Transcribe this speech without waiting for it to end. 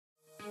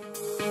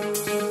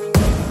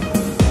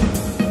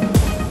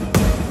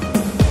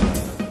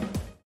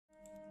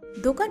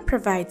Dokan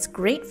provides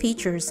great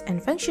features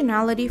and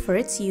functionality for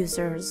its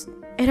users.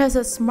 It has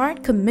a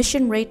smart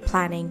commission rate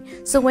planning,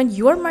 so when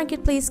your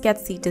marketplace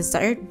gets the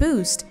desired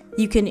boost,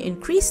 you can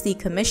increase the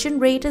commission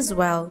rate as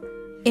well.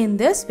 In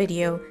this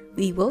video,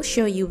 we will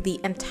show you the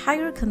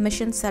entire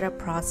commission setup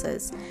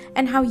process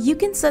and how you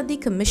can set the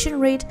commission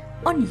rate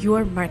on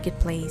your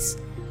marketplace.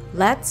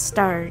 Let's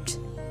start.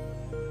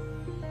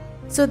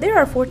 So there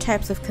are 4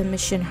 types of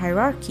commission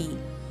hierarchy: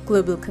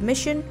 global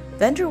commission,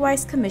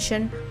 vendor-wise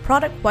commission,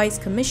 product-wise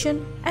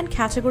commission, and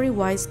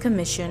category-wise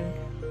commission.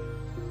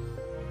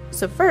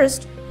 So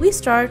first, we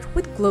start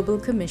with global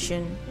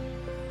commission.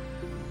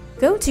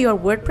 Go to your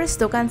WordPress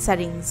Dokan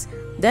settings,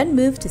 then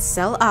move to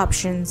Sell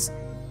Options.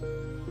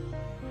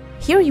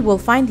 Here you will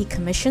find the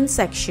commission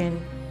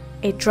section.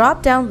 A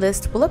drop-down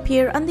list will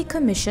appear on the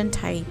commission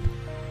type.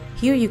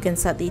 Here you can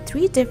set the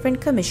 3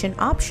 different commission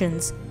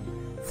options.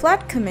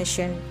 Flat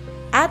commission.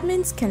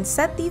 Admins can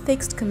set the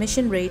fixed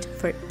commission rate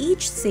for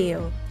each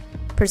sale.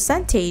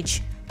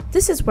 Percentage.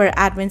 This is where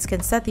admins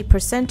can set the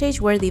percentage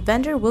where the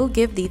vendor will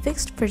give the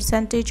fixed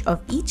percentage of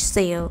each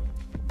sale.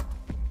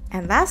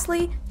 And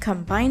lastly,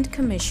 combined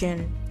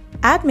commission.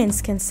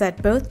 Admins can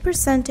set both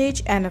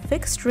percentage and a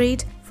fixed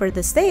rate for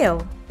the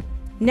sale.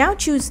 Now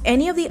choose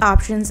any of the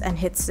options and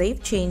hit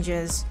Save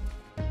Changes.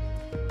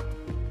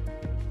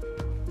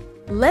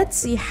 Let's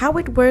see how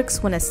it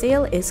works when a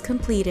sale is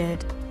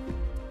completed.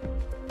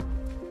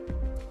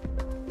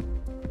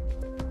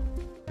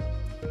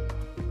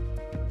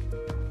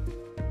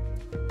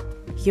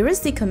 Here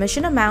is the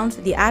commission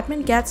amount the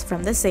admin gets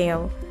from the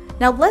sale.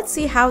 Now let's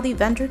see how the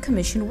vendor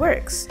commission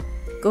works.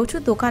 Go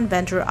to Dokan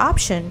Vendor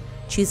option,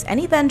 choose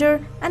any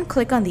vendor and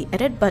click on the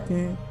Edit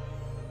button.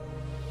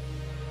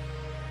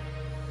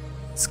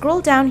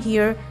 Scroll down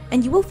here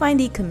and you will find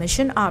the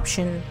commission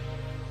option.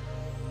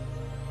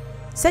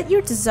 Set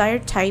your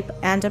desired type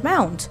and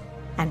amount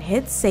and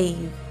hit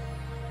Save.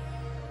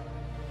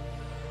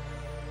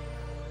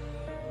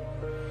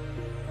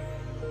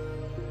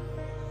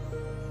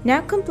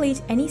 Now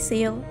complete any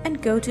sale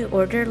and go to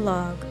Order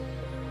Log.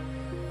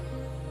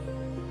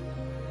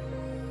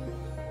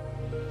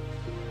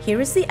 Here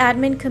is the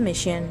admin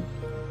commission.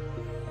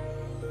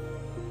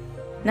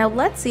 Now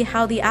let's see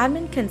how the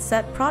admin can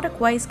set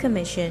product-wise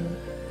commission.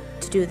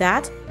 To do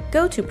that,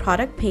 go to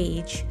Product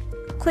page.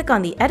 Click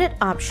on the Edit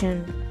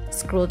option.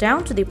 Scroll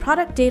down to the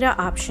Product Data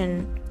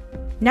option.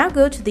 Now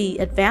go to the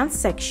Advanced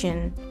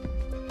section.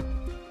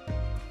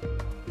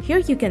 Here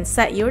you can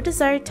set your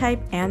desired type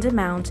and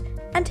amount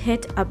and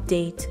hit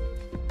Update.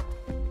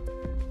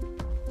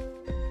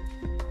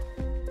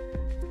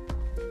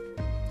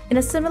 In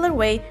a similar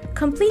way,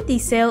 complete the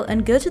sale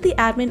and go to the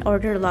admin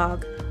order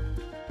log.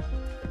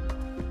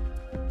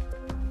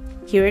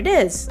 Here it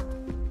is.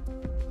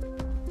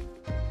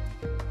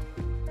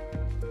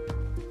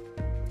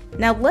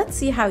 Now let's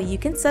see how you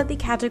can set the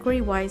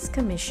category-wise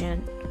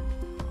commission.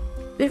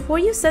 Before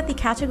you set the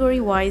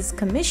category-wise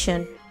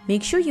commission,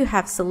 make sure you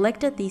have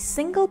selected the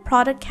single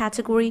product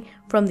category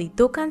from the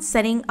Dokan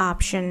setting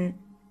option.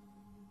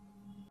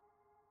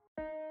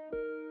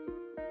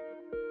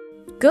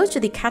 Go to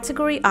the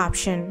category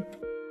option.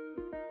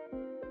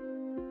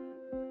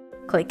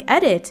 Click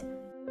Edit.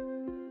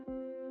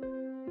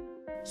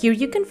 Here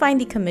you can find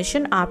the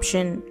commission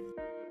option.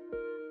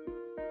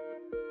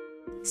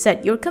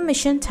 Set your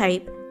commission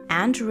type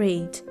and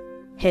rate.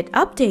 Hit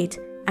Update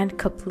and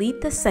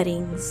complete the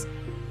settings.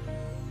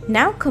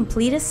 Now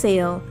complete a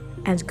sale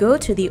and go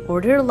to the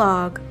order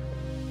log.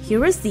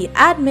 Here is the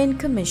admin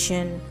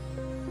commission.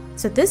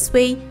 So this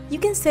way you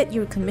can set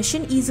your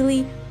commission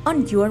easily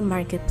on your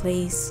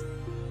marketplace.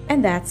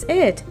 And that's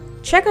it.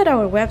 Check out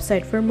our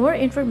website for more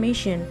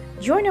information,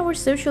 join our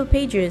social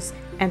pages,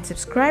 and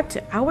subscribe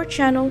to our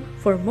channel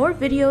for more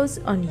videos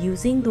on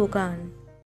using Dokan.